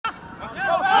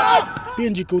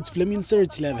PNG coach Flemming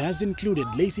Serritslev has included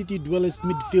Ley City Dwellers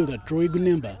midfielder Troy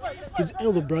Gunemba, his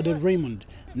elder brother Raymond,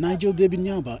 Nigel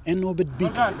Debinyaba and Norbert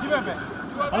Beek.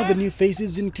 Other new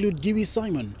faces include Giwi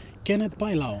Simon, Kenneth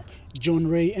Pailau, John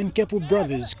Ray and Kapu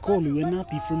brothers Kolu and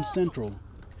Ati from Central.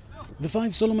 The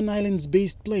 5 Solomon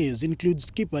Islands-based players include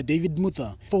skipper David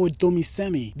Mutha, forward Tommy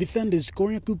Sammy, defenders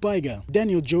Korea Kupaiga,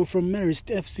 Daniel Joe from Marist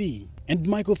FC, and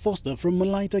Michael Foster from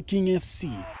Malaita King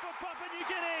FC.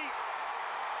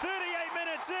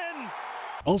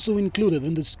 Also included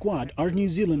in the squad are New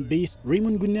Zealand-based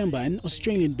Raymond Gunemba and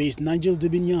Australian-based Nigel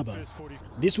Debinyaba.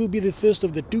 This will be the first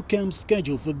of the 2 camps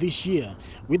scheduled for this year,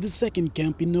 with the second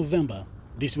camp in November.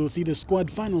 This will see the squad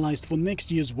finalized for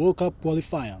next year's World Cup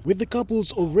qualifier. With the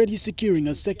Kapuls already securing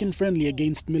a second friendly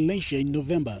against Malaysia in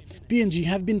November, PNG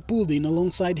have been pulled in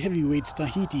alongside heavyweights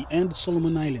Tahiti and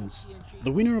Solomon Islands.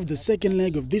 The winner of the second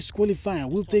leg of this qualifier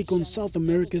will take on South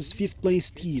America's 5th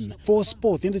place team for a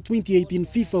spot in the 2018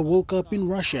 FIFA World Cup in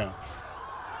Russia.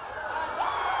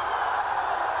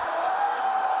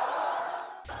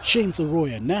 Shane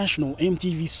Saroya, National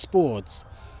EMTV Sports.